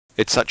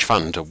It's such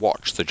fun to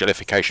watch the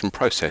jellification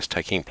process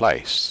taking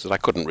place that I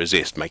couldn't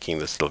resist making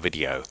this little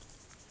video.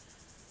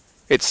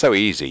 It's so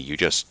easy, you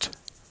just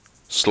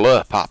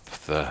slurp up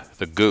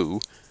the goo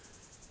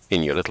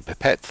in your little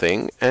pipette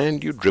thing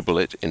and you dribble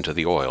it into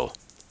the oil.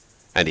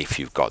 And if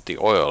you've got the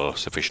oil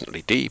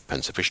sufficiently deep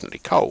and sufficiently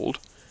cold,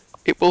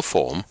 it will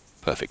form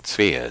perfect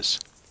spheres.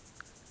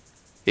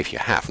 If you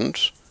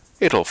haven't,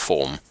 it'll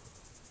form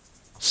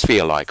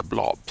sphere-like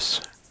blobs,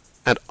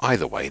 and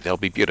either way they'll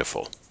be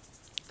beautiful.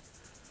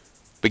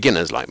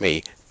 Beginners like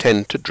me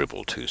tend to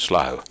dribble too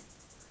slow,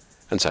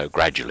 and so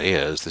gradually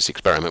as this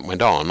experiment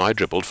went on I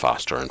dribbled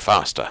faster and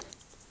faster,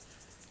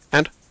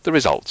 and the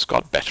results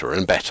got better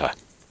and better.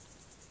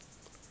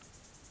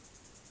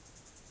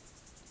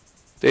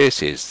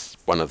 This is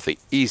one of the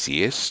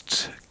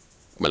easiest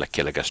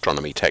molecular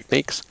gastronomy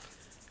techniques,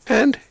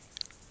 and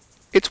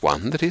it's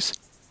one that is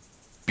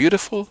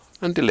beautiful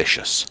and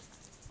delicious.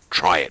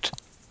 Try it.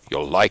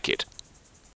 You'll like it.